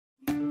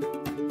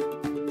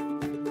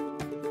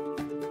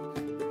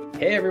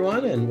Hey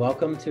everyone, and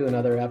welcome to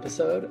another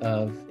episode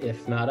of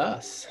If Not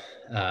Us.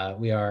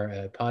 We are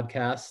a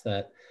podcast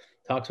that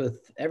talks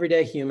with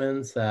everyday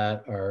humans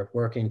that are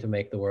working to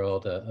make the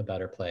world a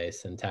better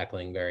place and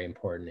tackling very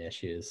important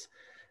issues.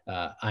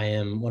 I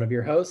am one of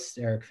your hosts,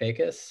 Eric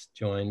Fakis,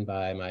 joined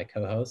by my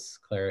co-host,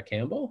 Clara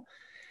Campbell.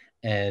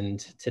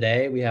 And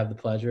today we have the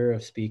pleasure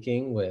of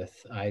speaking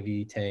with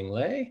Ivy Tang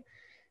Lei,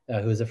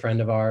 who is a friend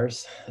of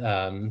ours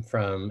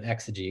from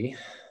Exigy,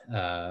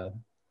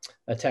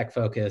 a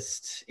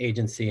tech-focused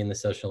agency in the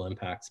social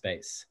impact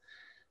space.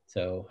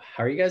 So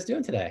how are you guys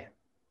doing today?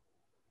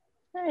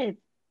 Good.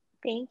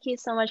 Thank you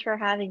so much for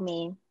having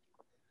me.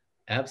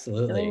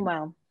 Absolutely. Doing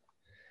well.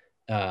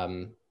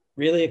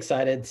 Really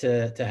excited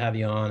to have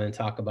you on and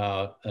talk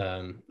about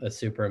a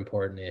super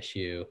important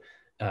issue.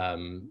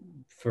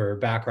 For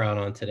background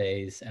on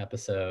today's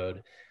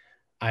episode,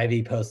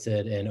 Ivy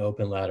posted an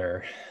open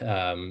letter,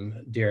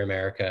 Dear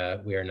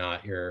America,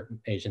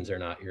 Asians are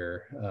not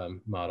your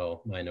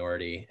model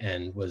minority,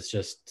 and was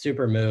just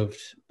super moved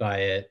by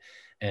it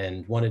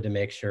and wanted to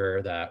make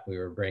sure that we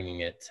were bringing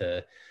it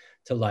to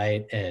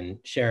light and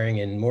sharing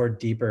in more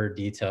deeper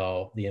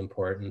detail the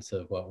importance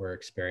of what we're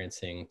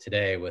experiencing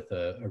today with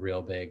a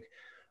real big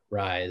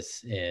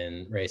rise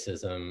in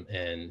racism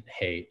and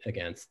hate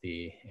against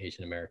the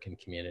Asian American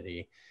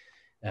community.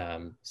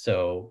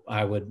 So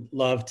I would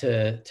love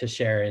to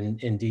share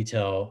in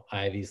detail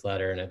Ivy's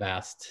letter, and I've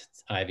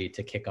asked Ivy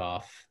to kick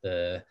off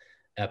the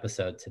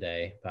episode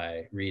today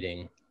by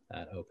reading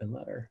that open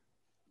letter.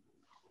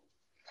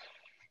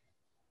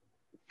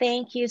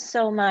 Thank you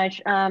so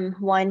much,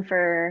 one,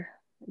 for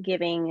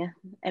giving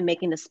and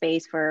making the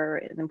space for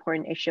an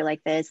important issue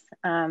like this.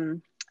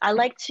 I'd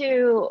like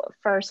to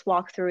first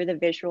walk through the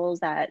visuals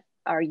that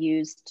are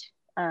used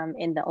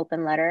in the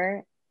open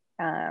letter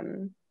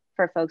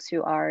for folks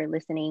who are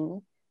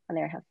listening on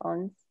their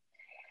headphones.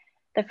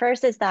 The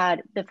first is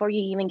that before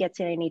you even get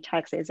to any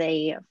text is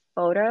a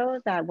photo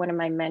that one of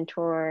my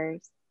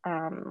mentors,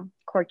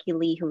 Corky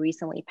Lee, who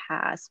recently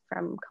passed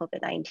from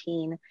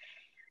COVID-19,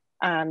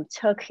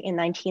 took in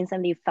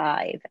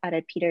 1975 at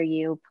a Peter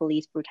Yu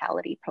police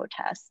brutality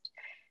protest.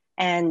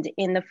 And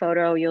in the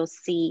photo, you'll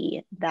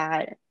see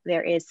that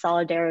there is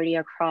solidarity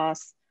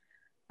across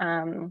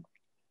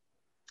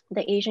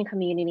the Asian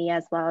community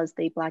as well as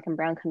the Black and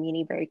Brown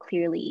community very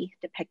clearly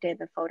depicted in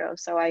the photo.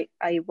 So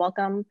I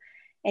welcome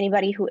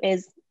anybody who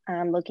is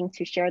looking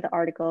to share the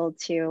article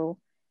to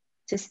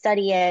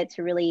study it,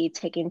 to really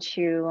take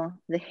into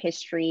the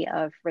history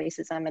of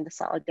racism and the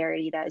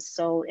solidarity that is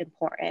so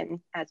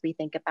important as we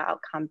think about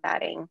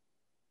combating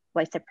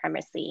white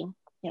supremacy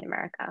in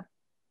America.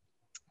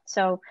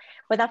 So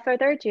without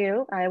further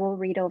ado, I will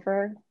read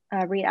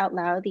out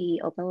loud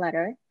the open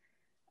letter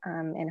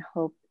and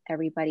hope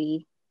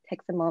everybody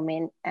takes a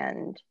moment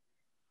and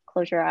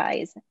close your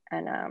eyes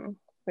and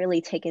really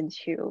take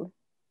into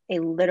a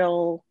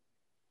little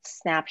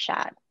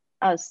snapshot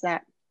of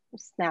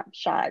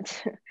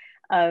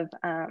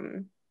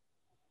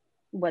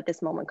what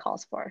this moment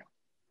calls for.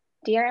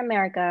 Dear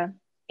America,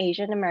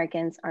 Asian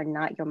Americans are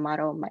not your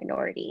model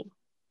minority.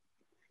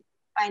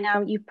 By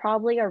now, you've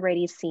probably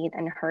already seen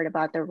and heard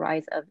about the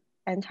rise of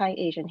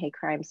anti-Asian hate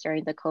crimes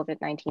during the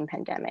COVID-19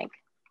 pandemic.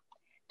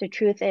 The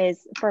truth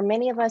is, for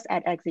many of us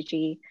at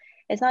Exigy,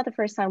 it's not the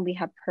first time we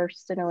have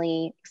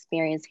personally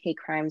experienced hate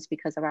crimes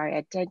because of our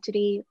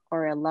identity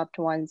or a loved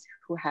ones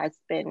who has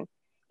been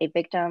a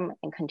victim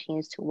and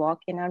continues to walk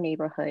in our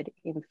neighborhood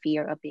in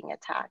fear of being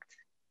attacked.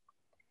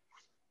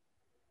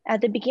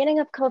 At the beginning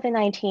of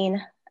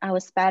COVID-19, I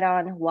was spat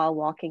on while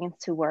walking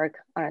to work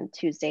on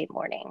Tuesday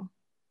morning.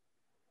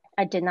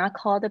 I did not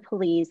call the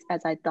police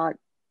as I thought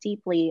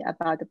deeply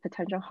about the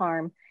potential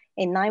harm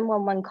a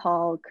 911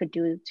 call could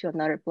do to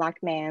another Black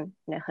man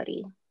in a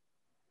hoodie.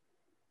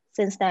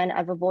 Since then,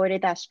 I've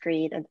avoided that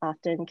street and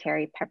often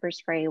carry pepper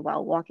spray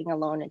while walking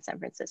alone in San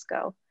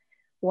Francisco,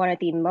 one of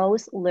the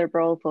most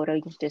liberal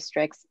voting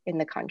districts in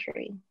the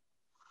country.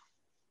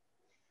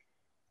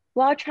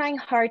 While trying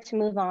hard to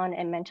move on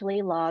and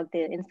mentally log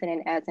the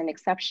incident as an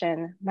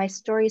exception, my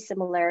story's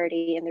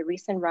similarity in the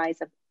recent rise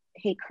of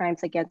hate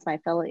crimes against my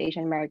fellow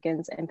Asian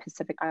Americans and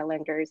Pacific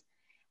Islanders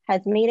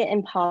has made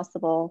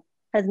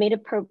it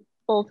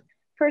both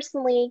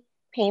personally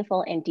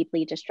painful and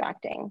deeply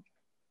distracting.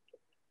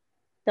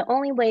 The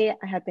only way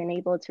I have been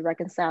able to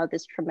reconcile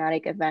this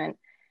traumatic event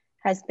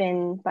has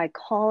been by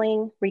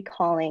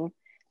recalling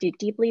the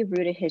deeply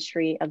rooted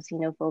history of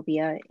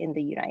xenophobia in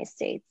the United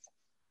States.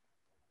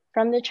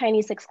 From the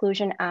Chinese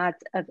Exclusion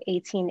Act of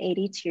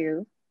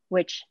 1882,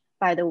 which,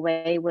 by the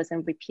way,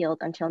 wasn't repealed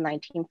until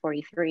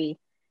 1943,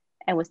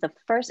 and was the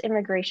first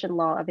immigration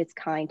law of its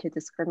kind to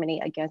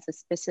discriminate against a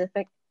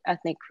specific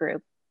ethnic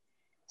group,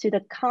 to the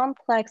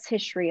complex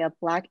history of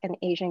Black and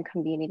Asian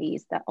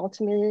communities that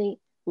ultimately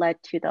led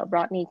to the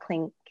Rodney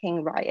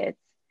King riots.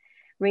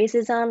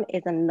 Racism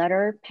is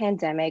another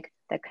pandemic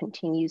that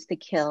continues to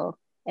kill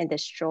and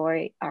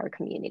destroy our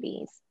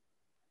communities.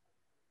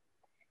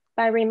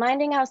 By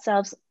reminding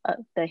ourselves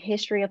of the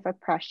history of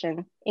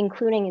oppression,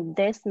 including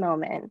this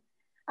moment,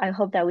 I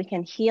hope that we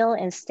can heal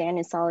and stand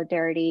in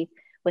solidarity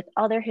with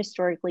other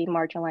historically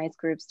marginalized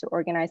groups to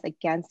organize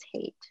against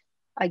hate,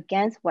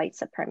 against white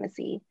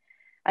supremacy,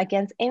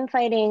 against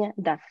infighting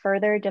that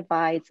further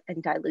divides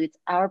and dilutes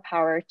our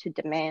power to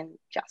demand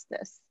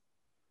justice.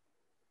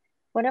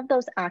 One of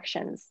those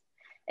actions,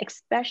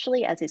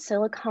 especially as a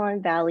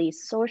Silicon Valley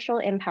social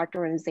impact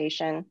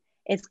organization,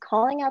 is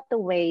calling out the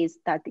ways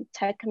that the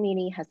tech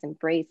community has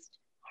embraced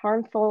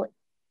harmful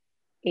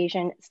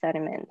Asian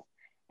sentiments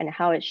and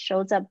how it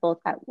shows up both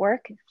at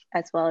work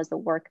as well as the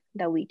work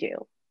that we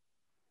do.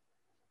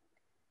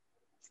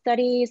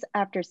 Studies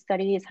after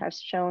studies have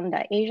shown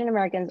that Asian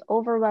Americans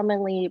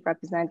overwhelmingly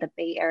represent the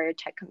Bay Area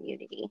tech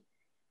community,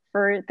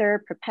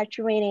 further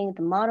perpetuating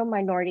the model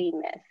minority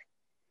myth.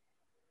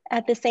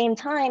 At the same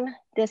time,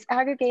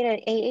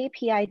 disaggregated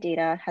AAPI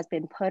data has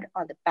been put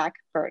on the back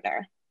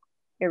burner,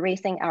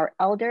 erasing our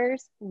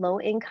elders,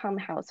 low-income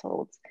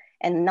households,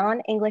 and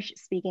non-English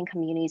speaking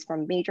communities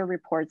from major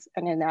reports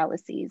and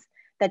analyses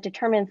that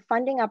determine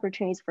funding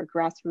opportunities for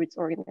grassroots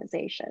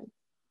organizations.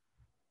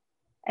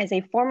 As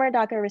a former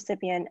DACA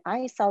recipient,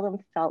 I seldom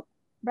felt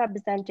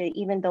represented,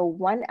 even though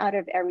 1 out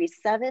of every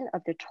 7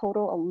 of the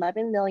total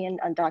 11 million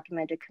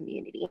undocumented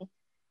community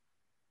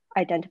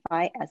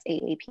identify as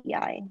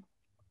AAPI.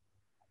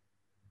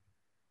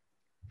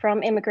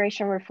 From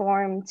immigration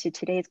reform to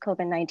today's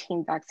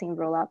COVID-19 vaccine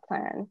rollout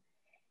plan,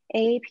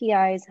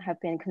 AAPIs have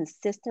been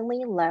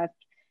consistently left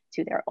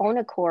to their own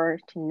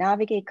accord to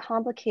navigate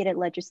complicated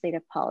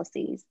legislative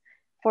policies,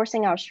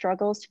 forcing our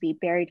struggles to be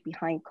buried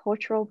behind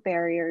cultural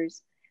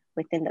barriers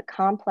within the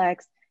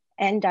complex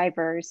and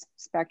diverse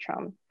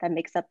spectrum that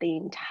makes up the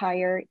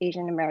entire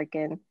Asian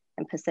American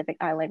and Pacific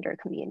Islander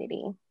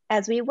community.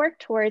 As we work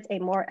towards a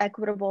more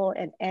equitable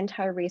and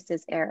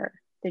anti-racist era,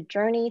 the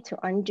journey to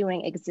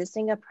undoing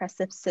existing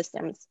oppressive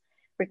systems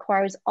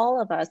requires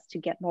all of us to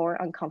get more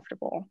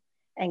uncomfortable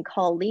and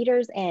call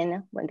leaders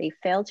in when they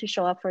fail to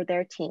show up for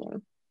their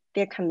team,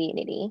 their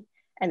community,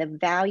 and the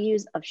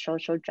values of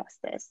social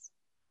justice.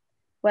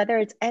 Whether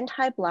it's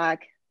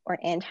anti-Black or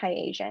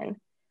anti-Asian,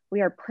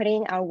 we are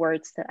putting our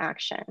words to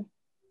action.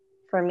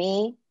 For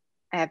me,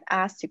 I have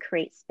asked to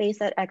create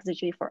space at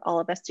Exegy for all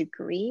of us to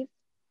grieve,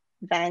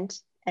 vent,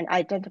 and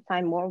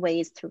identify more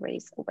ways to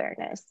raise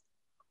awareness.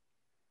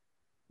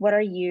 What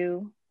are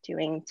you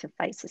doing to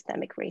fight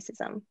systemic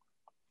racism?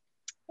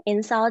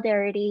 In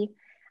solidarity,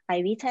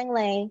 Ivy Tang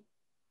Lei,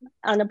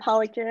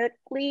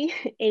 unapologetically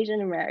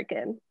Asian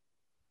American.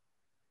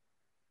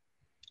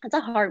 That's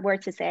a hard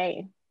word to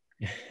say.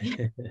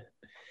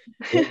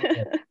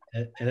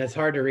 And it's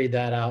hard to read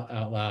that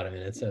out loud. I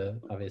mean, it's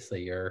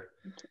obviously your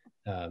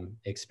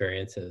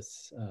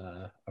experiences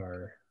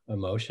are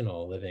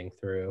emotional, living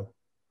through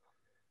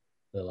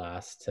the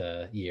last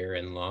year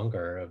and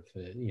longer of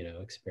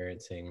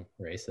experiencing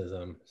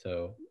racism.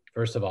 So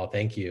first of all,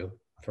 thank you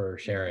for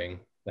sharing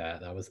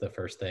that. That was the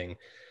first thing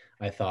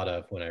I thought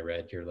of when I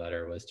read your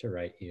letter, was to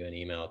write you an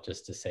email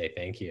just to say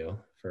thank you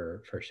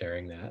for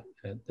sharing that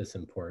at this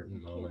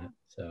important moment.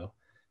 So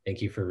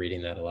thank you for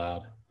reading that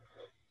aloud.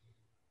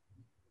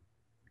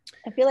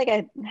 I feel like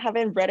I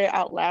haven't read it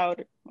out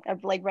loud.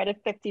 I've read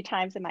it 50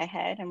 times in my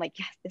head. I'm like,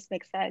 yes, this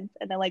makes sense.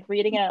 And then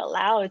reading it out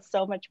loud, it's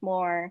so much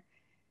more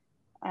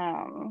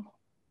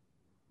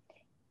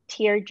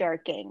tear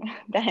jerking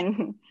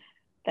than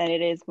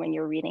it is when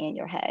you're reading in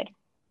your head.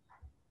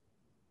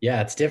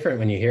 Yeah, it's different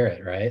when you hear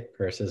it, right?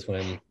 Versus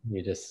when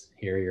you just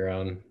hear your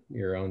own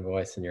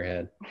voice in your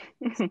head.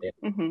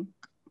 Mm-hmm.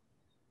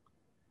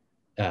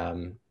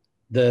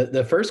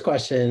 The first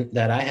question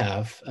that I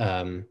have,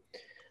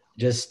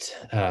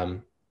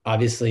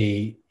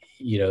 obviously,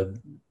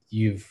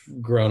 you've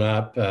grown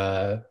up,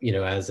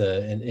 as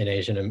an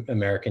Asian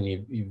American.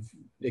 You've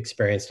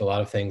experienced a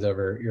lot of things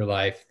over your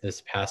life.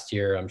 This past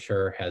year, I'm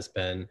sure, has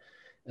been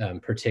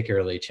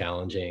particularly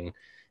challenging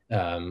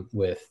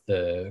with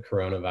the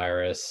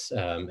coronavirus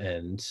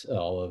and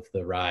all of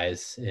the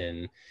rise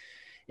in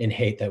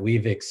hate that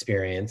we've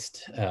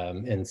experienced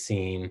and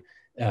seen,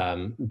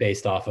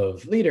 based off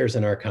of leaders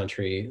in our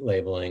country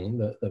labeling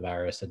the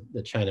virus,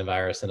 the China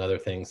virus, and other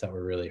things that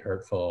were really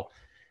hurtful.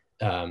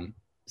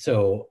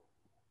 So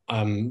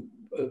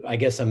I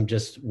guess I'm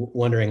just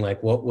wondering,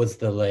 what was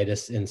the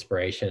latest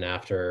inspiration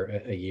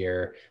after a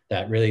year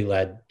that really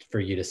led for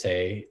you to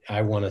say,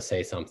 I want to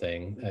say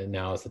something.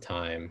 Now is the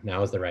time.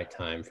 Now is the right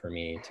time for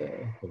me to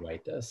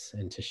write this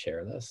and to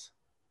share this.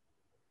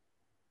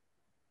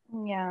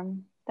 Yeah,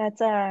 that's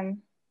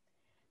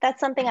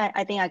something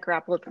I think I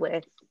grappled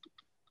with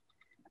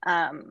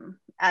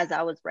as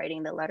I was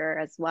writing the letter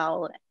as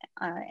well.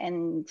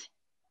 And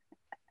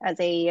as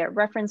a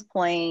reference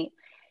point,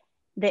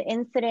 the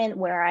incident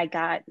where I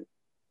got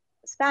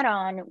spat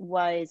on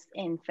was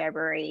in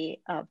February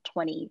of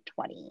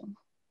 2020.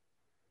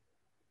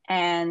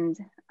 And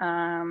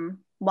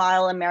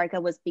while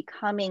America was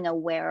becoming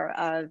aware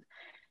of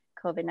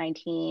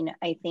COVID-19,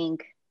 I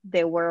think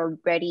there were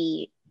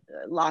already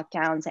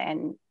lockdowns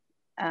and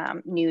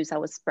news that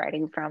was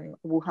spreading from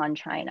Wuhan,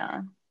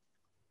 China.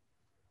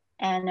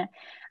 And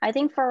I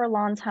think for a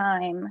long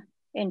time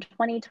in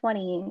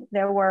 2020,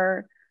 there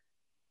were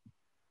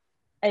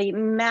a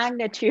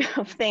magnitude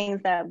of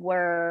things that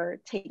were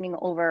taking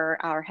over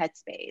our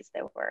headspace.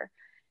 There were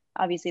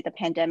obviously the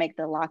pandemic,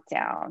 the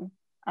lockdown,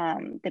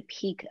 the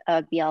peak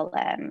of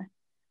BLM,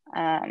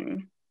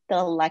 the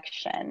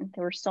election.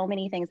 There were so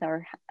many things that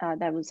were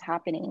that was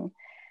happening.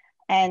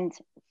 And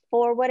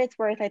for what it's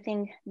worth, I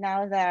think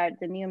now that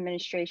the new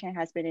administration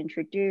has been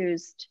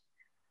introduced,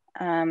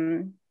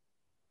 and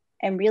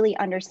really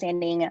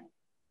understanding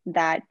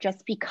that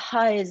just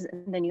because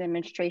the new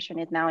administration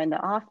is now in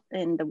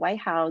the White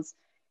House,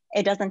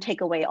 it doesn't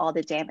take away all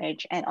the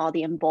damage and all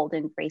the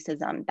emboldened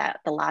racism that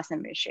the last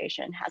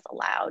administration has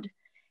allowed.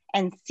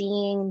 And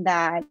seeing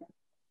that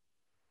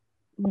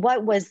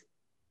what was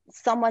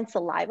someone's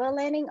saliva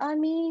landing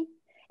on me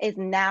is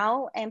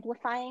now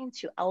amplifying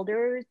to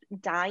elders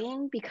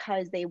dying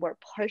because they were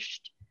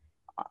pushed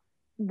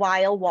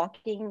while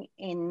walking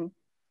in,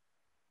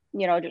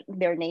 you know,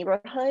 their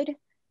neighborhood.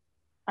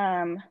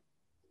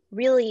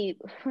 Really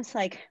was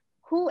like,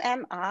 who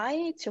am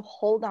I to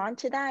hold on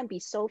to that and be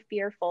so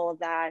fearful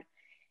that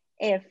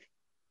if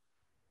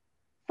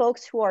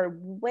folks who are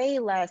way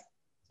less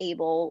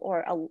able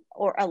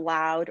or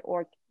allowed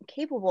or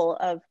capable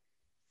of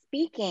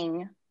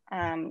speaking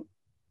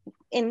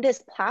in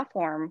this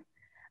platform,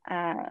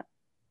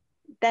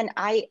 then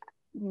I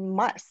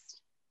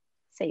must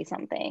say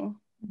something.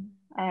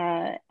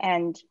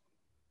 And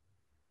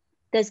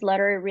this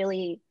letter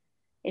really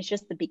is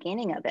just the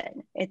beginning of it.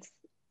 It's,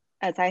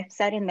 as I've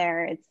said in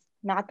there, it's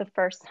not the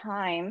first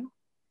time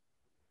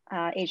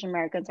Asian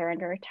Americans are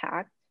under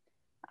attack.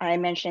 I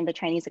mentioned the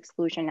Chinese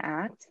Exclusion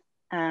Act.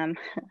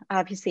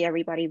 Obviously,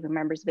 everybody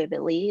remembers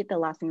vividly the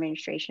last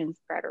administration's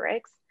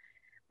rhetorics,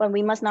 but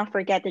we must not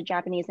forget the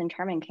Japanese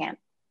internment camp.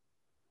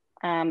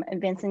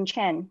 Vincent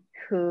Chen,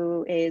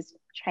 who is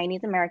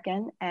Chinese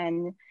American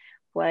and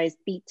was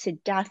beat to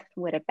death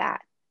with a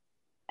bat.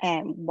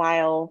 And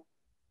while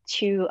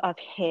two of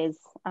his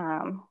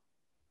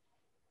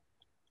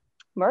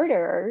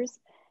murderers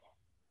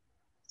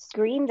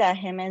screamed at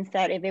him and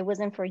said, if it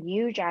wasn't for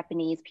you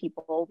Japanese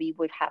people, we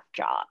would have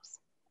jobs.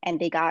 And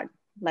they got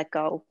let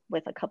go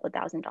with a couple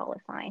 $1,000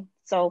 fine.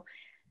 So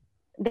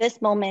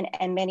this moment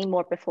and many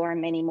more before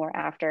and many more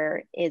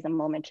after is a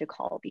moment to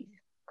call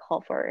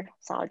for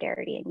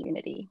solidarity and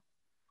unity.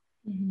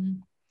 Mm-hmm.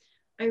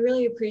 I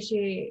really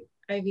appreciate,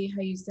 Ivy,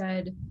 how you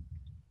said,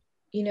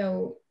 you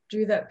know,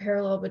 drew that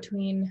parallel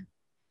between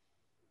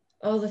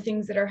all the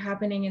things that are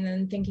happening and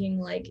then thinking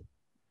like,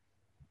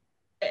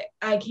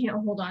 I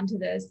can't hold on to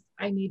this.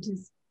 I need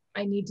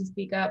to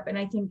speak up. And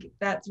I think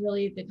that's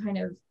really the kind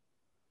of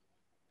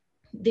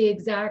the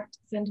exact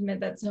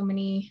sentiment that so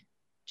many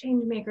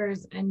change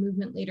makers and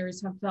movement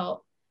leaders have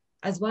felt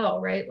as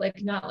well, right?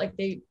 Like, not like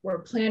they were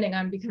planning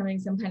on becoming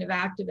some kind of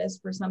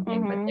activist for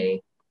something, but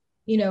they,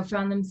 you know,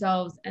 found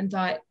themselves and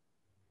thought,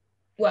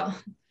 well,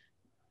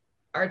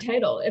 our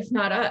title, if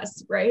not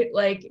us, right?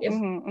 Like if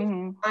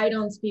I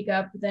don't speak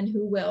up, then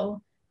who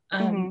will?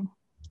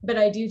 But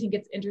I do think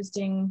it's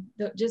interesting,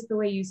 just the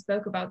way you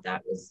spoke about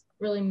that was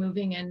really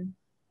moving and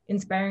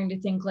inspiring to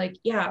think like,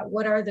 yeah,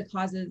 what are the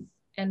causes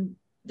and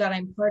that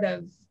I'm part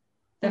of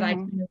that I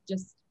kind of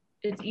just,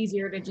 it's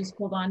easier to just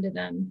hold on to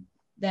them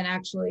than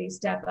actually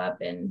step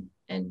up and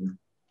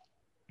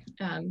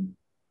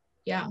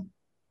yeah,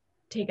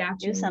 take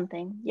action. Do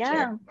something. Yeah.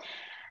 Sure.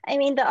 I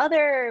mean, the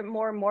other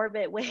more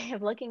morbid way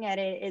of looking at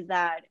it is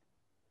that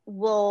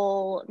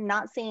will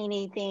not saying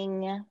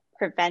anything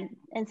prevent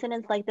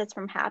incidents like this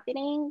from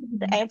happening?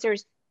 The answer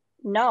is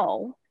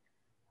no.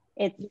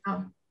 It's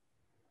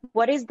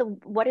what is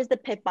the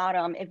pit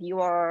bottom if you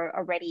are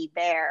already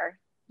there?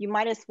 You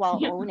might as well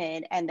own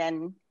it and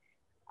then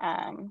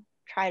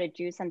try to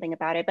do something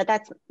about it. But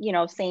that's, you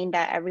know, saying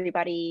that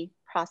everybody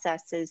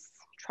processes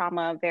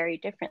trauma very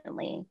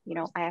differently. You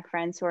know, I have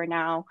friends who are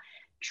now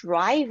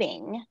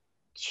driving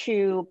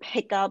to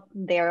pick up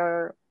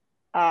their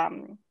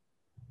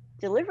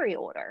delivery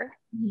order,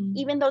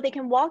 even though they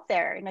can walk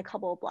there in a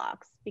couple of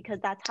blocks, because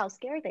that's how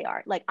scared they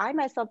are. Like, I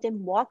myself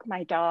didn't walk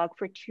my dog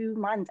for 2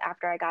 months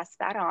after I got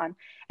spat on,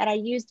 and I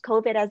used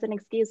COVID as an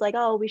excuse, like,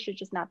 oh, we should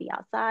just not be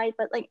outside.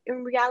 But like,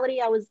 in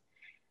reality, I was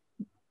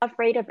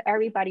afraid of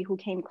everybody who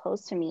came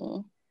close to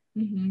me.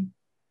 And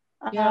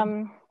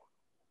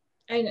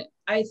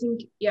I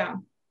think, yeah,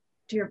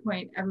 to your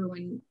point,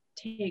 everyone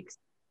takes,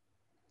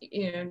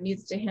 you know,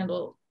 needs to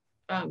handle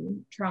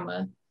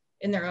trauma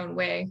in their own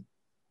way.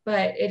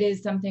 But it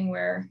is something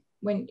where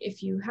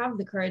if you have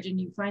the courage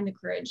and you find the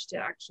courage to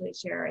actually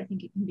share, I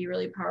think it can be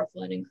really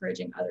powerful in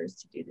encouraging others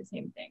to do the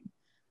same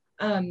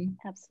thing.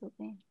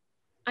 Absolutely.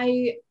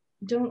 I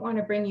don't want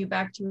to bring you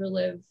back to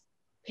relive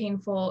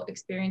painful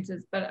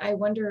experiences, but I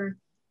wonder,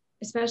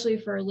 especially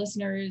for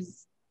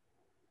listeners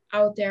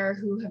out there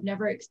who have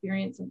never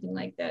experienced something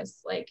like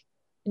this, like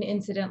an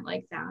incident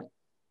like that,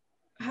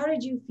 how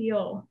did you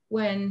feel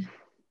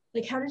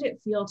how did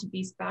it feel to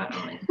be spat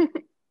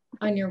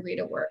on your way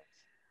to work?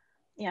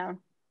 Yeah,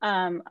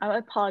 I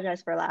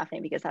apologize for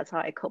laughing because that's how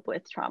I cope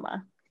with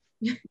trauma.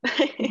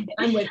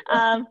 I'm with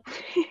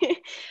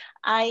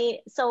you.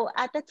 So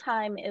at the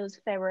time, it was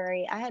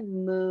February. I had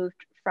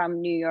moved from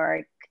New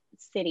York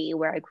city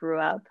where I grew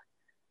up,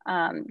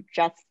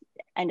 just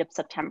end of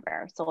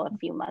September, so a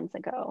few months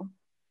ago.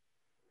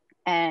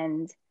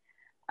 And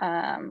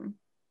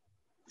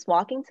was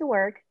walking to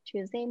work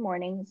Tuesday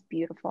morning. It's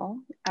beautiful.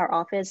 Our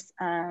office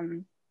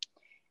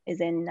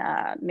is in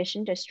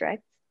Mission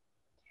District,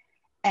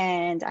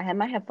 and I had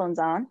my headphones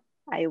on.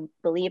 I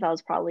believe I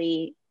was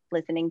probably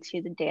listening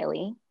to the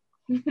Daily.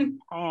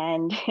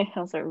 And I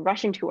was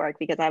rushing to work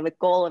because I have a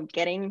goal of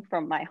getting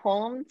from my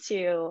home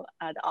to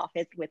the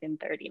office within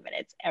 30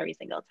 minutes every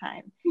single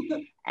time.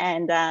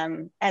 And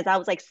as I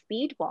was like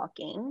speed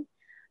walking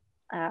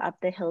up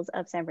the hills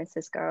of San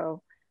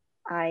Francisco,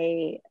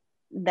 I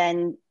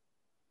then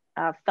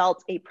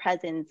felt a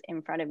presence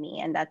in front of me.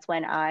 And that's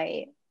when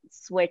I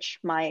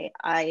switched my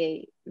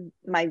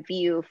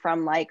view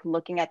from like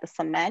looking at the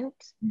cement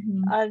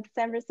of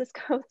San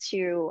Francisco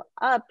to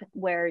up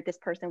where this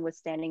person was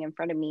standing in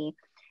front of me.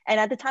 And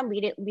at the time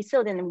we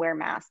still didn't wear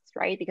masks,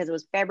 right? Because it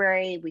was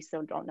February. We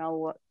still don't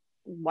know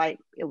what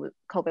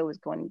COVID was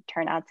going to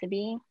turn out to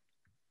be.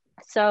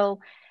 So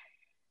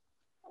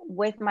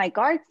with my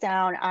guards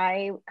down,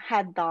 I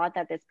had thought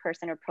that this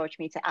person approached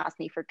me to ask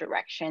me for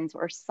directions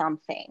or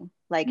something,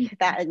 like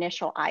that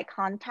initial eye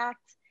contact.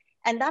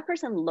 And that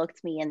person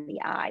looked me in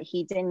the eye.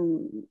 He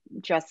didn't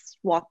just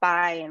walk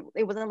by, and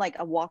it wasn't like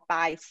a walk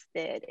by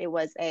spit. It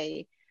was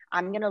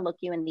I'm gonna look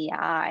you in the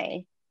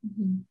eye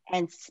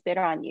and spit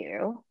on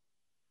you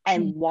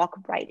and walk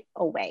right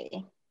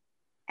away.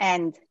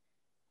 And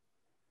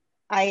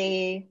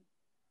I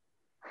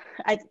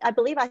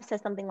believe I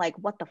said something like,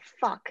 "What the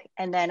fuck?"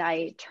 And then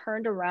I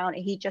turned around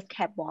and he just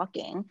kept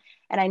walking.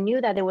 And I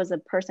knew that there was a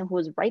person who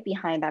was right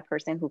behind that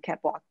person who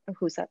kept walking,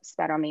 who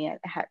spat on me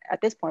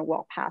at this point,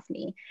 walked past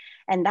me.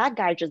 And that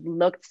guy just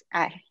looked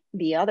at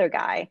the other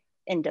guy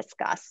in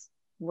disgust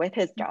with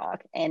his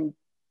dog and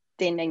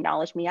didn't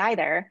acknowledge me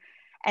either.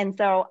 And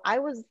so I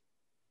was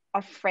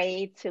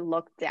afraid to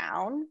look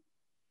down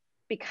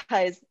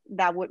because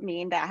that would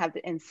mean that I have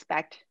to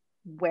inspect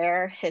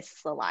where his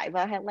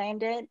saliva had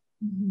landed.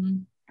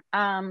 And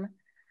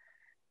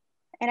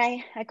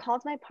I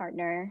called my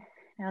partner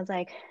and I was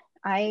like,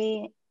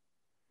 I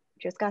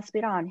just got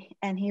spit on.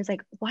 And he was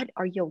like, "What?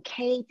 Are you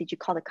okay? Did you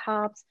call the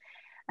cops?"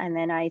 And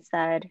then I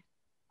said,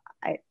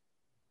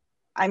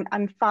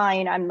 I'm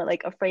fine. I'm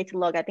like afraid to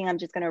look. I think I'm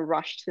just gonna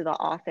rush to the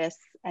office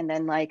and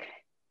then like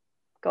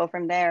go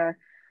from there.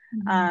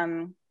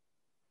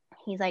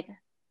 He's like,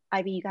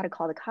 "Ivy, you gotta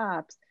call the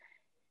cops."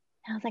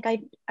 And I was like,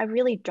 I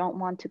really don't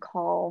want to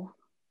call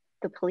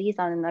the police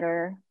on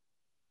another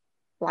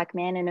Black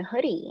man in a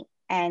hoodie.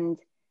 And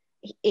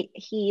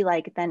he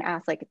like then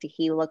asked, like, did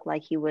he look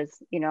like he was,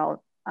 in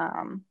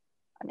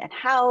that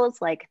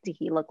house? Like, did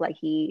he look like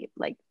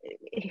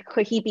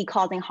could he be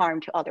causing harm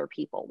to other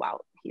people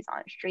while he's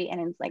on the street? And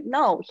it's like,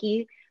 no,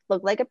 he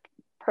looked like a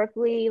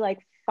perfectly like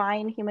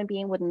fine human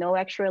being with no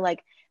extra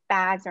like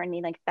bags or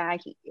anything like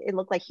that. It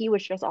looked like he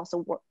was just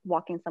also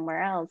walking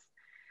somewhere else.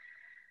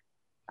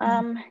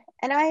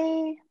 And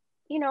I,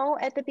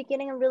 at the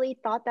beginning, I really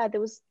thought that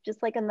there was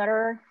just like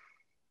another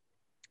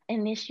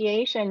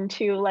initiation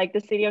to like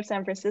the city of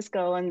San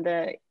Francisco and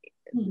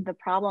the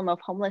problem of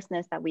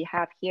homelessness that we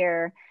have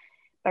here.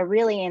 But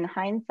really, in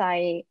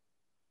hindsight,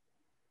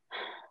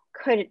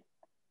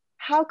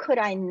 how could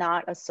I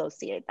not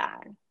associate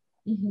that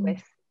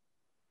with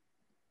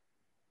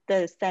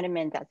the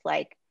sentiment that's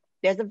like,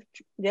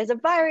 there's a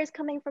virus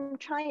coming from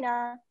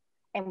China,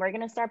 and we're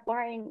gonna start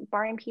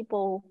barring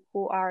people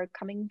who are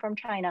coming from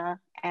China,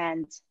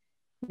 and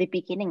the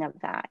beginning of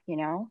that,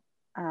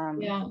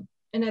 Yeah,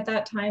 and at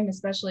that time,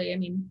 especially, I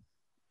mean,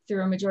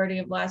 through a majority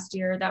of last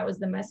year, that was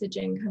the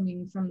messaging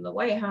coming from the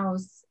White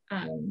House,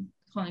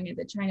 calling it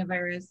the China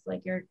virus,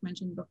 like Eric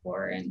mentioned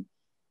before. And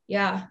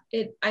yeah,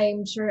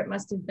 I'm sure it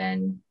must have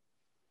been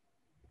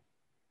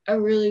a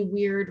really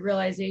weird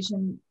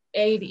realization, to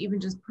even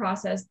just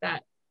process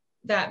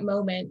that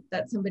moment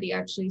that somebody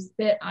actually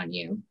spit on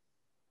you.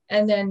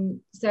 And then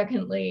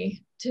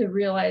secondly, to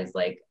realize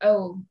like,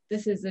 oh,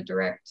 this is a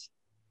direct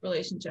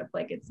relationship.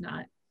 Like it's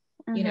not,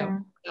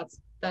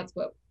 that's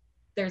what,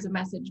 there's a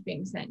message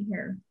being sent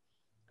here.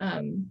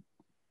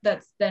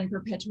 That's then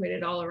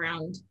perpetuated all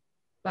around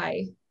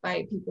by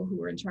people who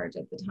were in charge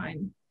at the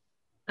time.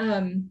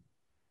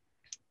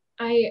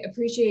 I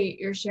appreciate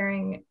your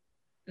sharing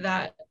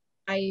that.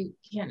 I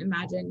can't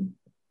imagine,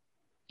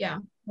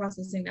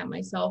 processing that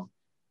myself.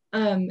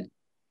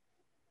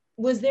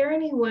 Was there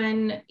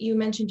anyone, you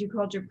mentioned you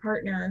called your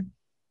partner,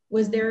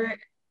 was there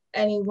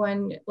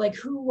anyone like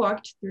who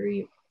walked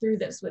through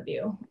this with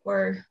you,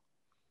 or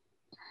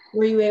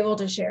were you able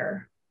to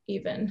share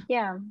even?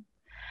 Yeah,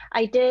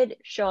 I did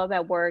show up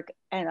at work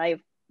and I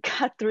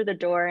got through the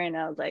door and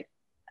I was like,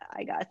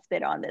 I got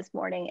spit on this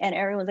morning, and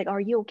everyone was like, "Are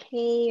you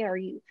okay? Are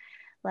you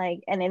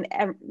like?" And then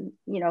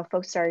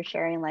folks started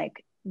sharing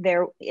like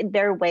their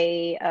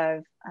way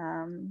of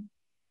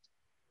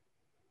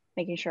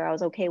making sure I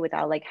was okay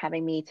without like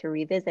having me to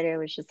revisit it. It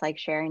was just like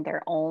sharing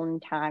their own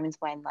times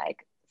when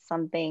like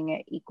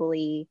something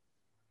equally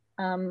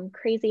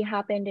crazy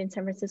happened in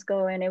San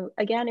Francisco. And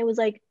it was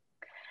like,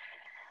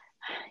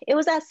 it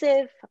was as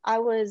if I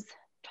was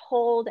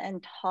told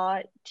and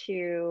taught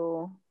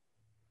to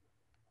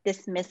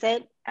dismiss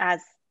it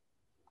as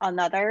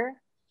another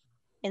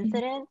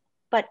incident.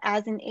 But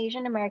as an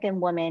Asian American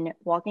woman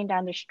walking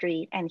down the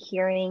street and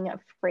hearing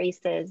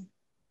phrases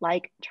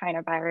like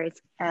China virus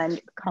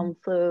and Kung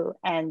flu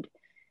and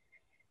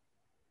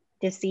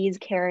disease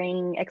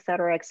carrying, et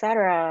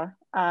cetera,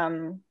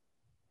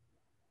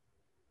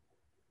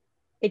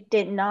 it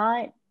did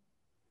not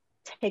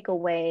take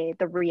away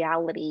the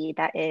reality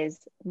that is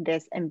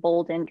this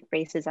emboldened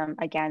racism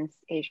against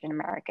Asian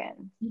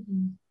Americans.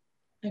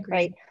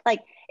 Right?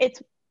 Like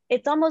it's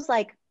almost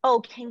like, oh,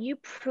 can you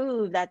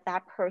prove that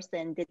that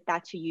person did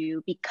that to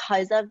you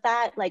because of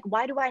that? Like,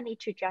 why do I need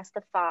to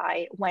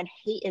justify when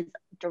hate is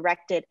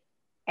directed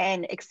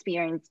and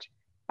experienced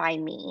by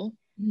me?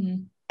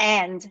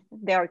 And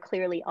there are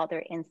clearly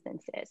other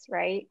instances,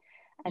 right?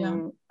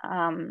 And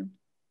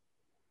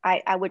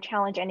I would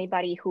challenge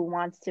anybody who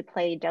wants to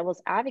play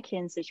devil's advocate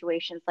in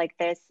situations like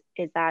this,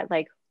 is that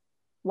like,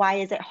 why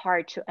is it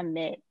hard to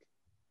admit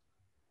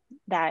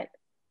that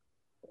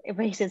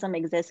racism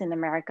exists in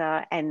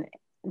America and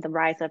the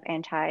rise of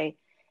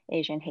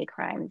anti-Asian hate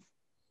crimes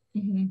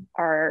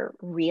are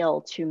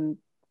real to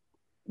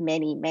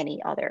many,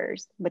 many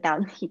others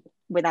without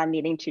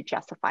needing to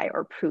justify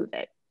or prove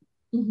it.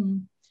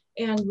 And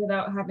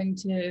without having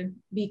to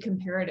be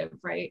comparative,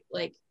 right?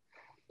 Like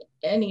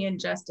any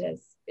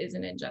injustice is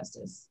an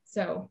injustice.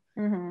 So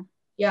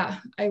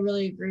yeah, I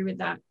really agree with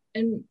that.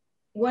 And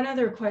one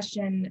other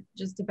question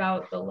just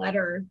about the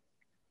letter,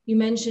 you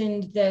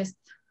mentioned this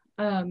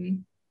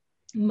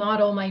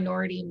model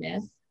minority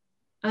myth.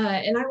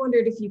 And I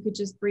wondered if you could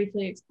just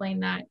briefly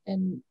explain that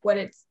and what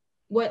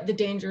the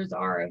dangers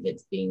are of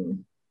its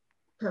being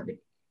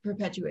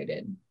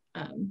perpetuated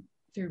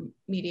through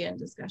media and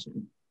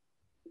discussion.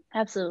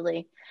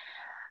 Absolutely.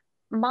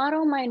 The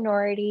model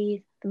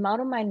minority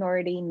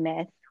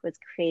myth was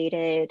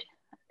created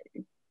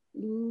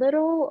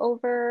little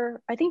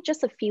over, I think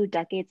just a few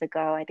decades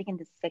ago, I think in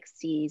the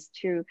 60s,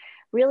 to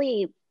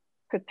really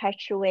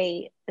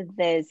perpetuate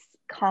this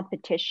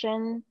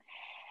competition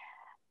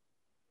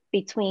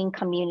between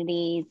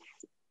communities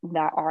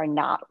that are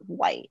not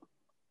white.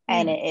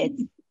 And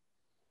it's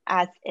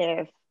as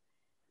if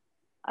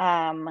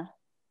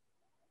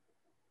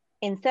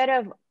instead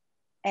of,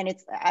 and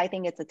I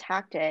think it's a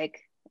tactic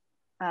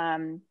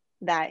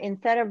that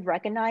instead of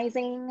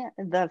recognizing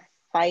the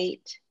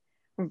fight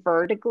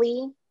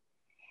vertically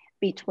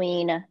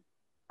between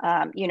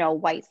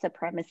white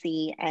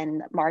supremacy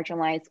and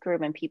marginalized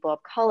group and people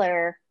of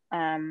color,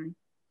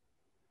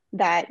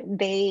 that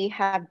they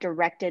have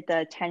directed the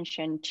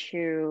attention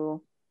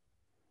to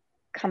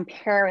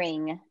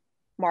comparing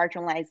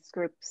marginalized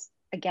groups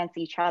against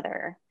each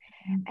other.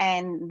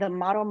 And the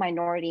model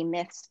minority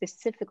myth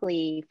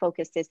specifically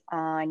focuses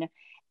on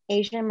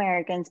Asian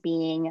Americans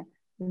being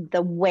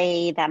the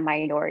way that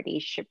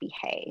minorities should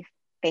behave.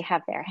 They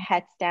have their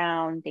heads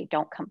down, they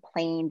don't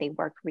complain, they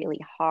work really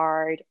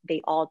hard,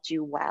 they all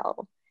do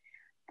well.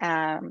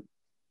 And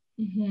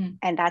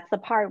that's the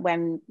part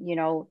when,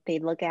 they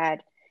look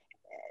at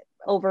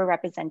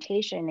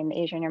overrepresentation in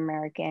Asian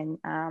American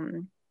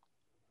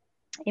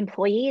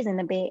employees in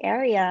the Bay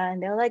Area,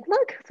 and they're like,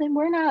 look,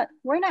 we're not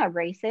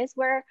racist.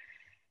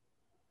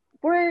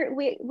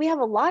 We have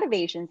a lot of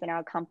Asians in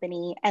our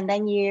company. And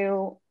then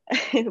you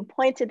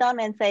point to them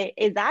and say,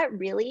 is that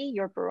really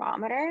your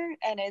barometer?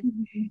 And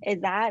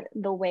is that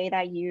the way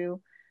that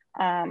you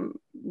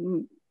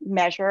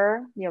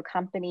measure your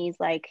company's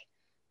like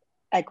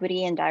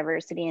equity and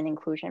diversity and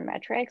inclusion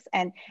metrics?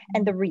 And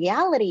the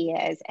reality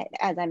is,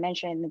 as I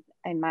mentioned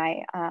in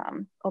my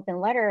open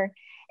letter,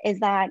 is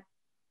that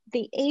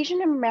the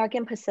Asian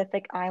American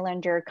Pacific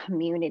Islander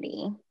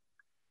community,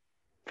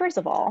 first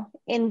of all,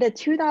 in the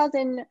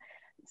 2000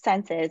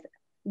 census,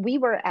 we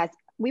were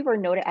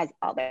noted as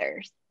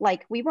others.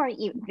 Like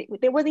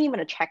there wasn't even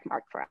a check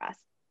mark for us,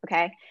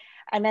 okay?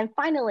 And then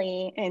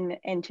finally in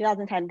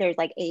 2010, there's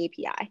like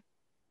AAPI.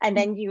 And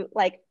then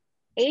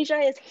Asia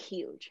is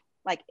huge.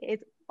 Like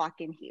it's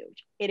fucking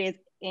huge. It is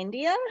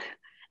India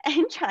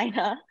and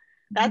China.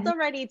 That's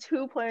already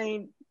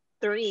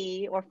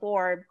 2.3 or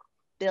 4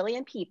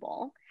 billion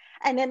people.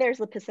 And then there's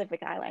the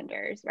Pacific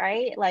Islanders,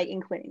 right? Like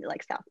including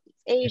like Southeast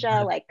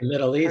Asia, like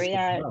Middle East,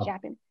 Korea,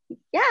 Japan.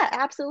 Yeah,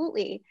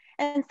 absolutely.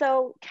 And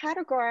so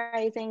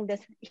categorizing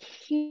this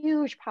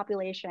huge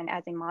population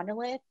as a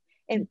monolith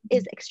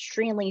is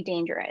extremely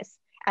dangerous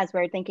as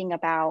we're thinking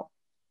about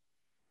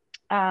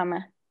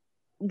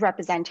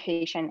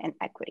representation and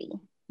equity.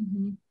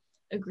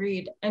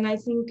 Agreed. And I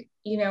think,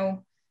 I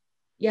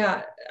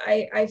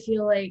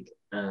feel like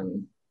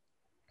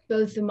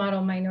both the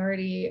model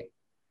minority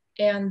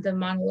and the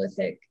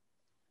monolithic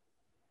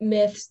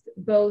myths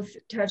both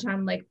touch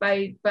on like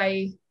by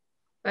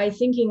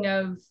thinking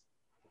of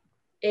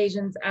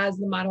Asians as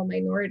the model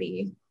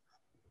minority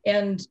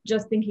and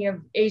just thinking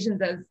of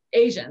Asians as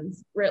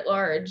Asians writ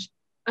large,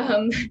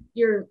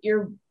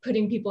 you're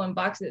putting people in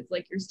boxes,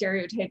 like you're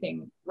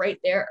stereotyping right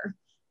there,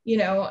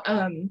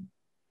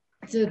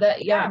 so that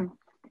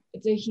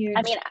it's a huge.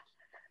 I mean,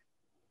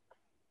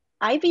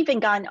 I've even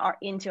gotten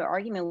into an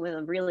argument with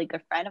a really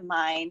good friend of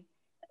mine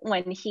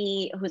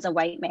who's a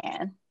white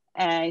man,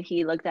 and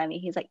he looked at me,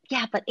 he's like,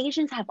 yeah, but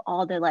Asians have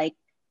all the like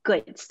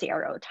good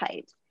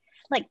stereotypes.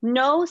 Like,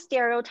 no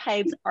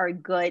stereotypes are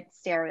good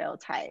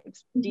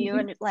stereotypes. Do you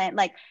understand?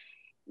 Like,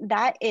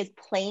 that is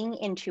playing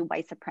into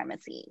white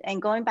supremacy.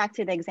 And going back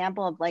to the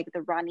example of like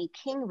the Rodney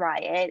King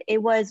riot,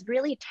 it was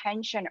really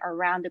tension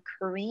around the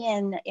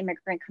Korean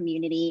immigrant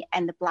community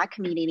and the Black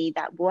community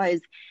that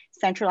was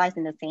centralized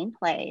in the same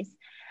place.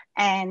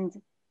 And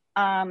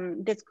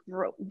this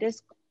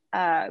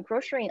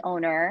grocery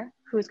owner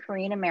who's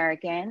Korean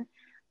American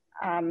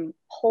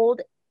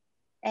pulled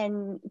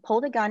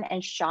a gun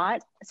and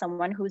shot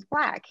someone who's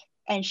Black,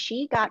 and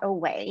she got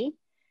away.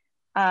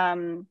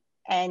 And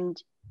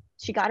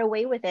she got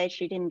away with it.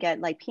 She didn't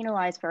get like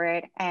penalized for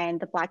it, and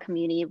the Black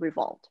community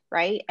revolt,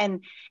 right?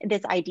 And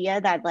this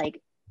idea that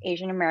like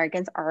Asian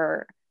Americans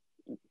are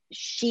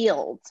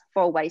shields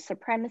for white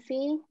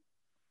supremacy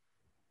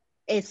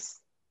is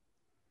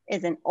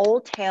an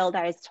old tale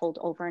that is told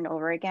over and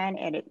over again,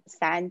 and it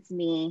saddens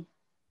me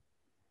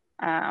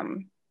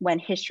when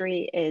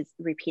history is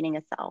repeating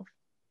itself.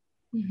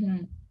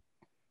 Mm-hmm.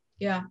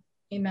 Yeah,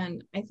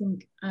 amen. I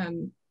think,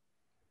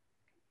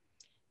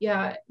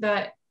 yeah,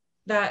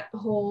 that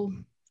whole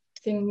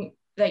thing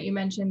that you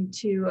mentioned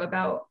too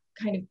about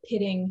kind of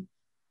pitting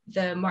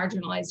the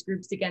marginalized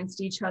groups against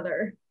each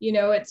other, you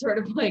know, it sort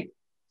of like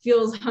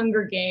feels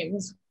Hunger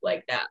Games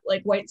like that,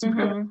 like white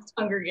supremacist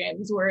Hunger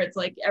Games, where it's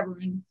like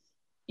everyone,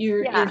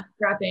 you're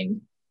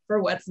scrapping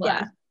for what's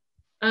left.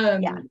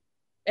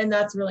 And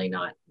that's really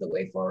not the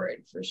way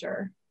forward, for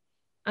sure.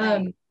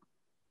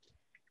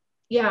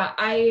 Yeah,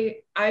 I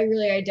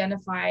really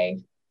identify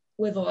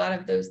with a lot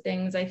of those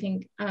things. I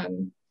think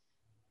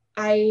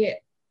I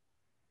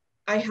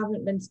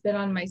haven't been spit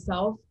on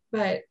myself,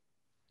 but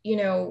you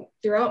know,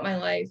 throughout my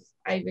life,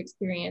 I've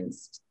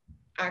experienced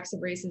acts of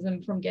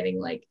racism, from getting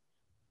like,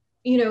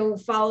 you know,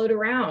 followed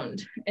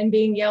around and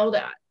being yelled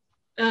at,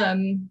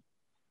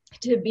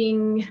 to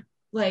being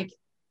like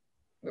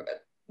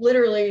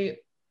literally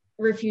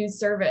refused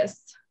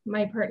service.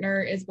 My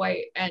partner is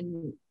white,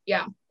 and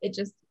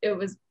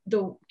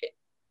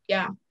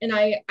and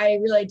I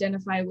really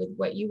identify with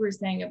what you were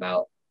saying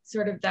about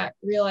sort of that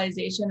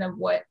realization of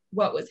what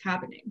was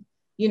happening.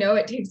 You know,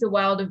 it takes a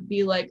while to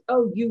be like,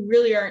 oh, you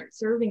really aren't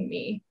serving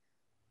me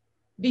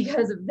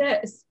because of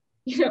this.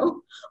 You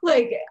know,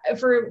 like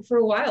for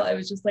a while I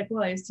was just like,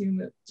 well, I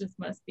assume it just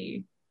must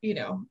be, you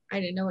know, I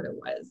didn't know what it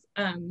was.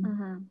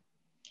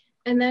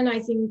 And then I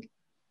think,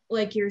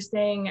 like you're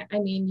saying, I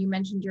mean, you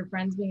mentioned your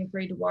friends being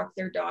afraid to walk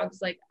their dogs.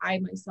 Like I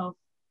myself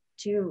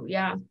too.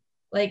 Yeah.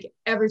 Like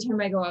every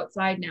time I go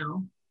outside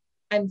now,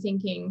 I'm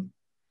thinking,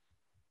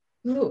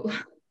 ooh,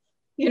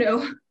 you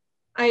know,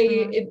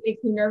 it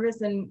makes me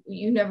nervous, and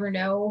you never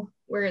know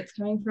where it's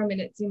coming from.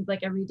 And it seems like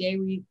every day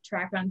we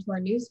track onto our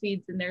news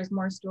feeds and there's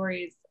more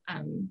stories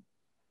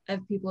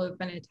of people who have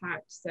been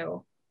attacked.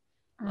 So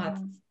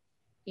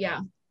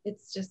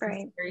it's just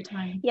a scary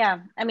time. Yeah,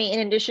 I mean,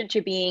 in addition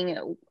to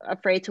being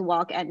afraid to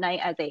walk at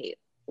night as a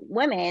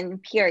woman,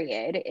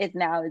 period, is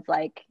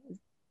like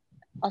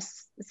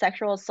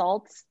sexual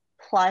assaults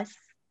plus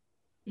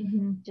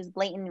just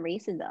blatant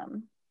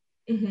racism.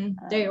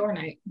 Day or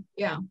night.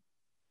 Yeah,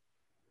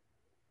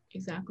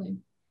 exactly.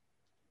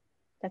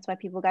 That's why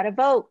people got to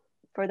vote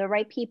for the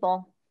right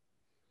people.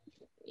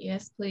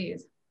 Yes,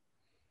 please.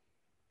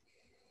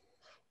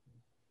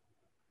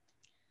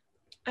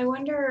 I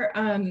wonder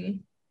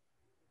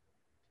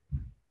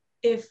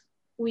if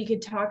we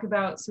could talk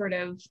about sort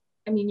of,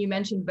 I mean, you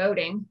mentioned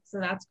voting, so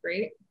that's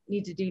great.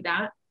 Need to do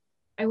that.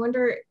 I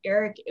wonder,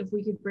 Eric, if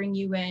we could bring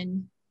you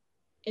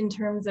in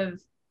terms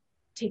of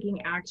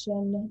taking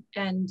action.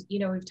 And, you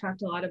know, we've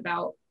talked a lot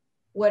about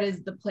what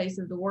is the place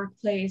of the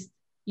workplace.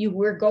 You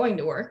were going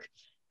to work,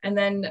 and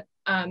then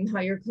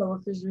how your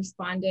coworkers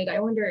responded. I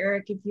wonder,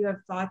 Eric, if you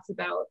have thoughts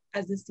about,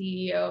 as the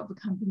CEO of a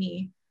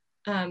company,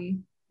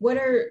 what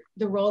are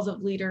the roles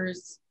of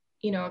leaders,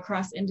 you know,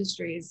 across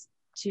industries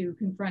to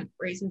confront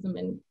racism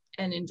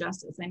and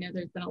injustice? I know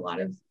there's been a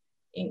lot of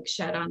ink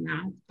shed on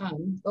that,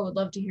 but would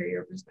love to hear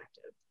your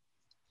perspective.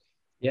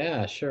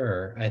 Yeah,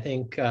 sure. I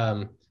think,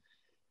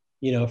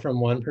 you know, from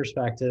one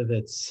perspective,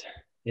 it's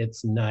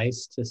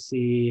nice to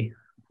see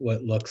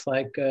what looks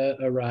like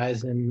a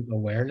rise in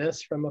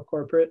awareness from a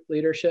corporate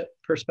leadership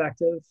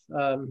perspective,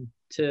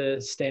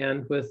 to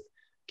stand with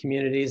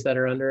communities that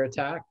are under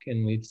attack.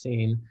 And we've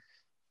seen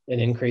an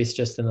increase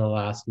just in the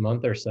last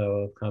month or so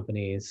of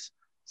companies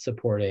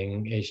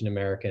supporting Asian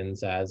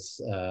Americans as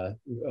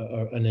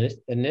an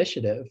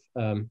initiative.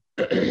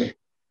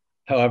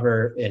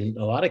 However, in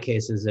a lot of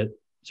cases, it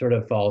sort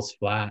of falls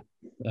flat,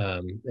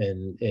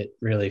 and it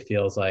really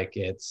feels like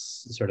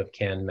it's sort of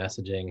canned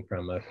messaging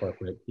from a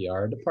corporate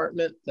PR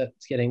department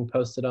that's getting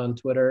posted on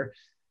Twitter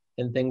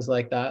and things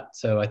like that.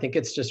 So I think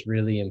it's just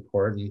really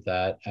important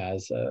that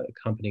as a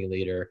company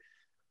leader,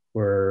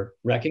 we're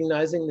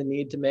recognizing the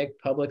need to make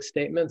public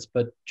statements,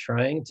 but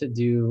trying to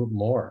do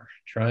more,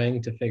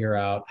 trying to figure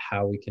out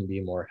how we can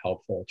be more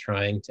helpful,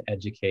 trying to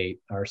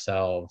educate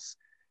ourselves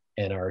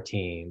and our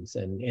teams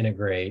and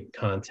integrate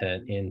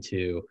content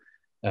into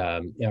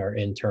our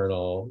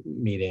internal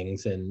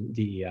meetings and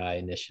DEI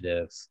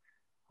initiatives.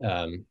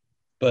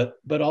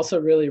 But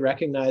also really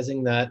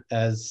recognizing that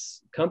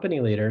as company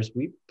leaders,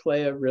 we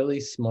play a really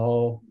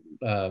small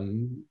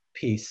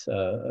piece,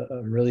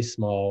 a really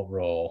small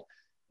role.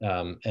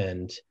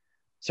 And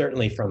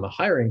certainly from a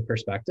hiring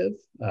perspective,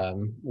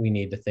 we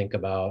need to think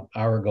about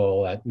our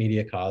goal at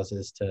Media Cause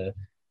is to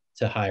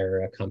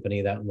hire a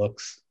company that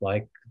looks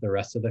like the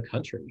rest of the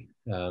country,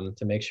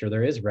 to make sure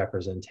there is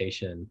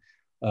representation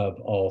of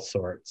all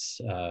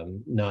sorts,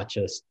 not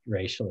just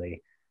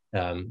racially,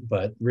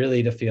 but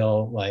really to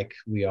feel like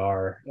we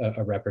are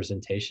a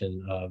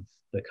representation of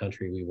the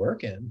country we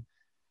work in.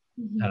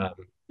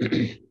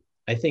 Mm-hmm.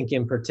 I think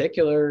in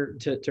particular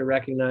to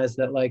recognize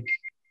that like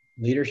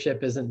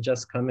leadership isn't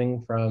just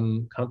coming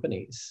from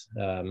companies.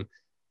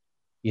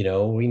 You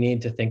know, we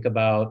need to think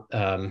about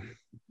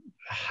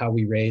how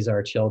we raise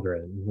our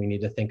children. We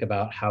need to think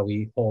about how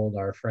we hold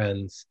our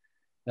friends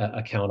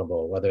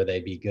accountable, whether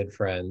they be good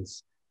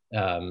friends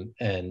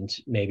and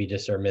maybe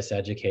just are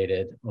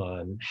miseducated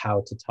on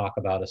how to talk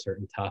about a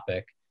certain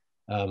topic,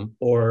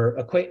 or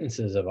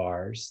acquaintances of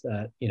ours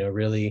that, you know,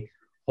 really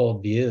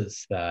hold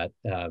views that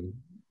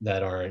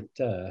that aren't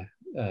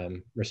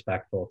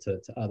respectful to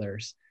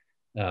others.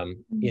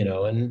 You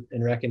know, and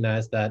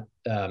recognize that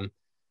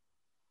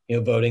you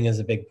know, voting is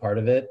a big part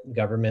of it,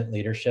 government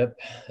leadership,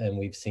 and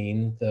we've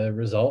seen the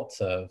results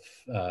of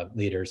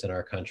leaders in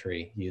our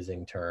country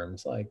using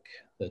terms like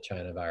the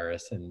China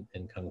virus and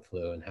Kung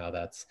flu, and how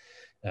that's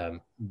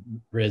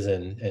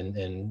risen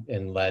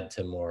and led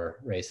to more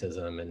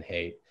racism and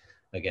hate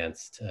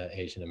against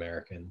Asian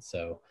Americans.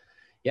 So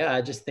yeah,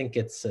 I just think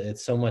it's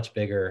so much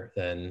bigger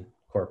than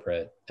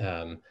corporate.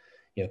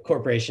 You know,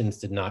 corporations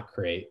did not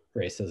create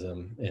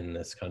racism in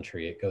this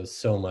country. It goes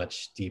so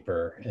much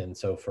deeper and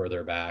so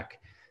further back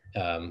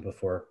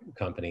before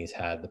companies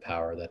had the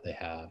power that they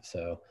have.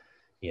 So,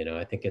 you know,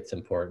 I think it's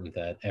important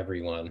that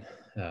everyone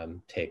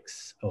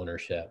takes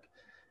ownership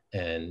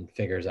and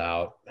figures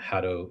out how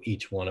to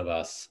each one of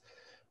us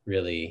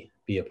really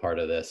be a part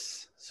of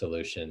this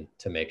solution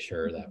to make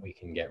sure that we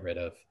can get rid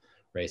of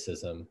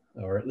racism,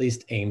 or at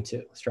least aim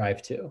to,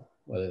 strive to,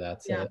 whether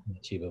that's an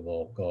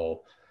achievable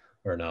goal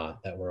or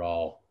not, that we're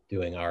all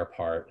doing our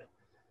part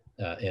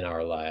in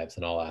our lives,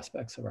 in all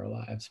aspects of our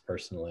lives,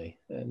 personally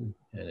and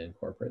in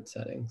corporate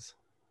settings.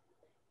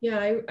 Yeah,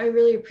 I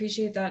really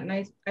appreciate that. And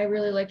I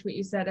really liked what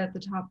you said at the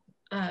top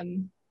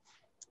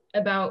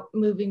about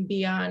moving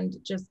beyond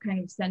just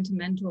kind of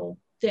sentimental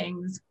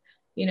things,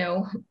 you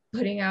know,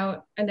 putting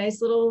out a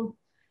nice little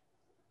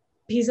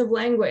piece of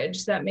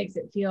language that makes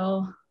it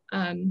feel,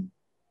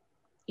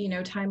 you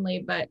know, timely,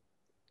 but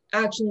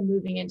actually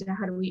moving into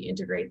how do we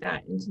integrate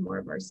that into more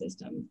of our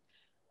systems.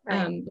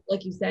 Right.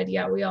 Like you said,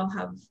 yeah, we all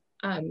have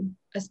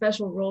a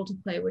special role to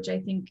play, which I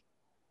think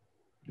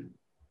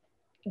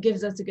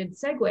gives us a good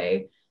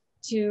segue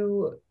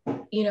to,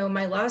 you know,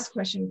 my last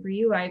question for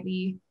you,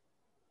 Ivy.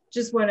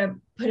 Just want to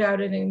put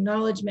out an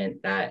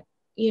acknowledgement that,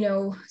 you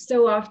know,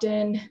 so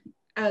often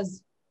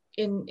as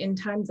in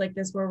times like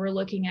this where we're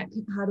looking at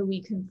how do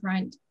we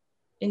confront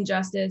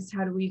injustice,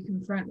 how do we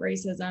confront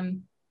racism,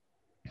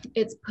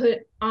 it's put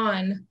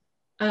on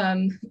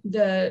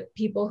the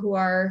people who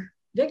are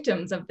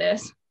victims of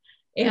this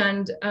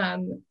and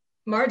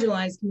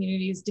marginalized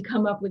communities to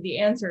come up with the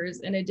answers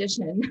in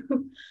addition.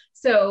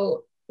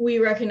 So we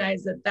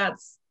recognize that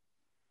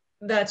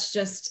that's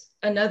just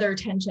another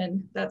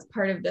tension that's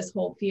part of this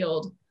whole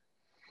field.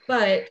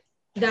 But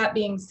that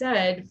being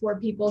said, for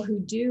people who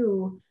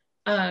do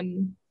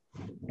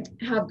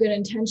have good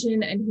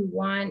intention and who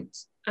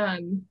want,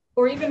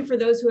 or even for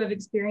those who have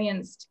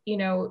experienced, you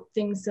know,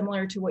 things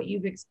similar to what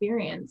you've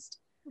experienced,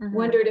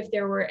 wondered if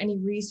there were any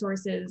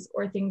resources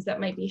or things that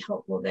might be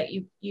helpful that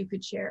you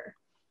could share.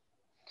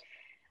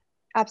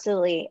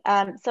 Absolutely.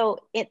 So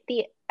at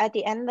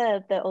the end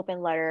of the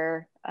open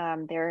letter,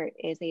 there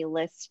is a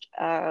list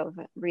of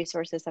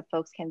resources that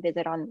folks can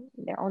visit on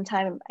their own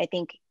time. I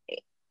think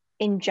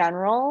in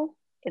general,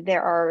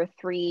 there are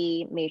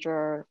three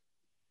major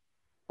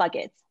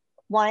buckets.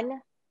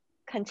 One,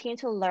 continue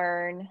to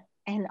learn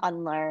and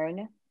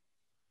unlearn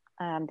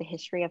the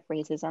history of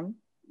racism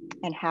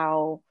and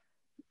how,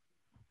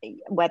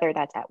 whether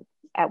that's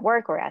at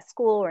work or at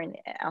school or in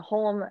a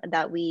home,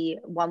 that we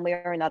one way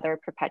or another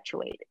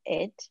perpetuate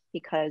it,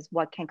 because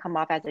what can come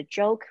off as a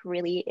joke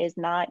really is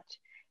not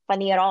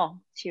funny at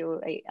all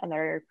to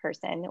another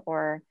person,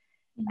 or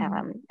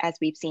as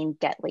we've seen,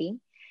 deadly.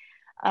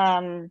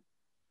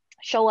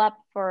 Show up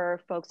for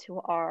folks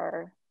who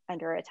are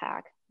under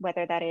attack,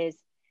 whether that is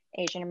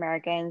Asian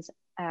Americans,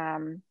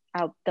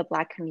 the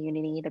Black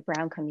community, the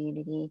Brown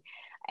community,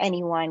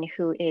 anyone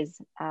who is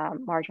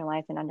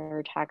marginalized and under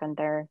attack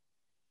under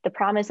the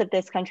promise of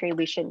this country.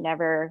 We should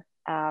never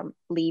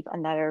leave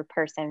another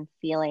person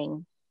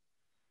feeling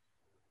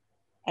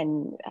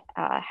and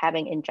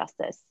having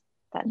injustice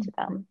done to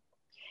them.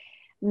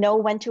 Know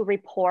when to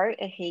report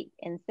a hate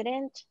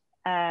incident.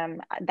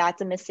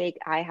 That's a mistake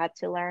I had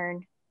to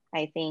learn.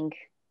 I think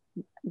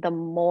the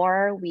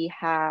more we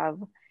have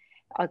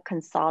a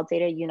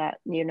consolidated,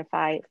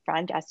 unified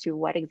front as to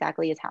what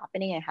exactly is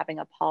happening, and having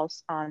a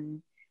pulse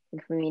on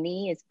the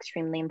community is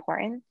extremely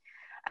important.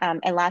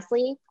 And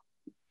lastly,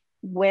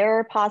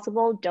 where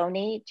possible,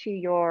 donate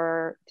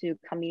to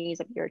communities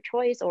of your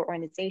choice or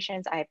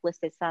organizations. I have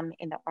listed some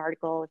in the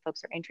article if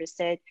folks are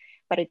interested,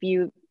 but if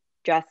you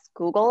just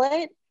Google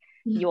it,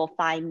 you will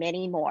find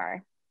many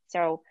more.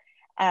 So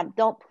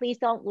please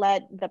don't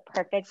let the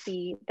perfect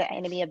be the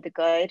enemy of the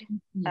good.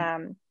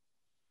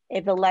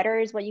 If a letter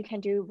is what you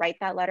can do, write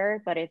that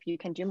letter. But if you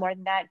can do more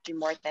than that, do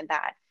more than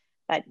that.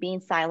 But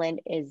being silent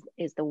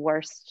is the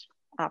worst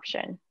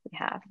option we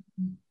have.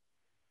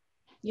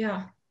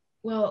 Yeah.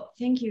 Well,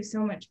 thank you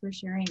so much for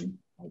sharing,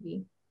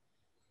 Ivy.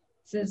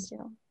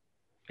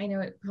 I know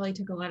it probably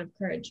took a lot of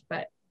courage,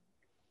 but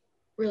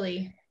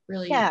really,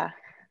 really that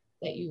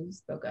you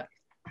spoke up.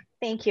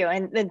 Thank you.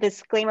 And the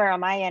disclaimer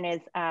on my end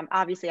is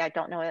obviously I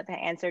don't know the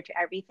answer to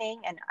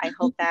everything. And I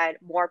hope that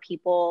more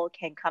people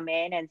can come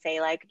in and say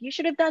like, you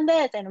should have done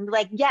this. And I'm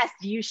like, yes,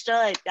 you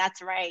should.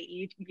 That's right.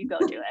 You go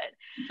do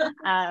it.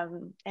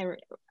 And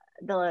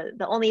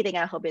the only thing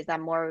I hope is that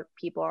more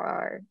people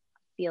are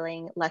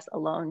feeling less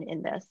alone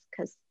in this,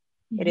 because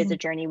it is a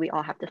journey we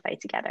all have to fight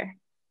together.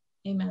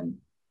 Amen.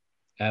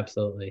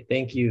 Absolutely.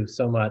 Thank you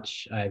so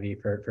much, Ivy,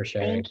 for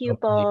sharing. Thank you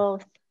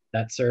both.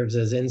 That serves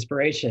as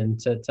inspiration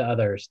to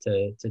others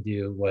to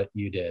do what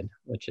you did,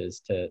 which is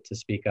to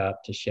speak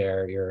up, to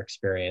share your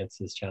experience,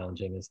 as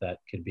challenging as that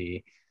could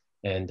be,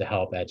 and to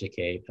help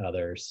educate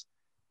others,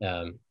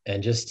 and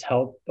just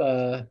help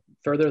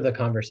further the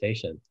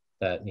conversation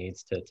that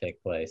needs to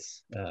take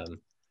place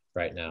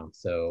right now.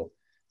 So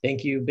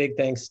thank you. Big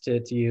thanks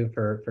to you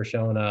for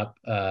showing up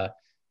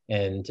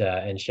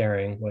and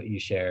sharing what you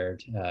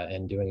shared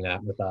and doing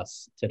that with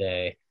us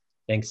today.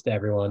 Thanks to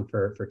everyone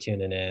for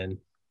tuning in.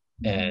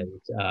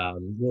 And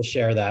we'll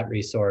share that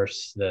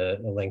resource, the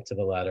link to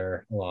the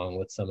letter, along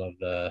with some of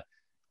the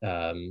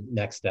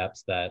next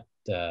steps that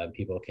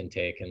people can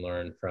take and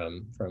learn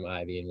from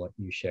Ivy and what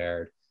you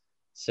shared.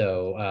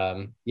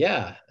 So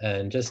yeah,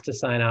 and just to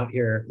sign out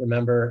here,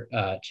 remember,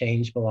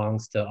 change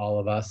belongs to all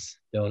of us.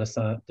 Don't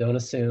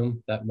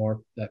assume that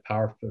more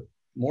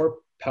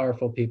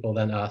powerful people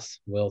than us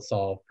will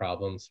solve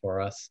problems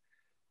for us.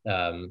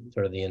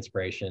 Sort of the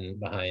inspiration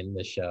behind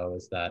this show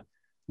is that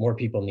more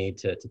people need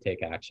to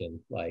take action,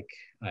 like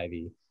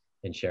Ivy,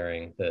 in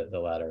sharing the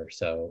letter.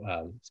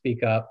 So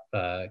speak up,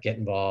 get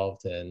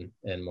involved, and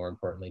more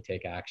importantly,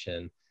 take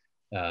action,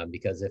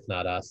 because if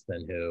not us,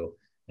 then who?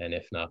 And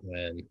if not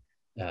when?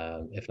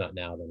 If not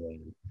now, then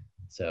when?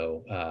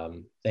 So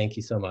thank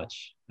you so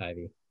much,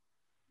 Ivy.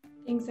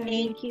 Thanks, Ivy.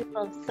 Thank you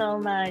both so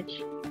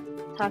much.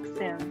 Talk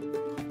soon.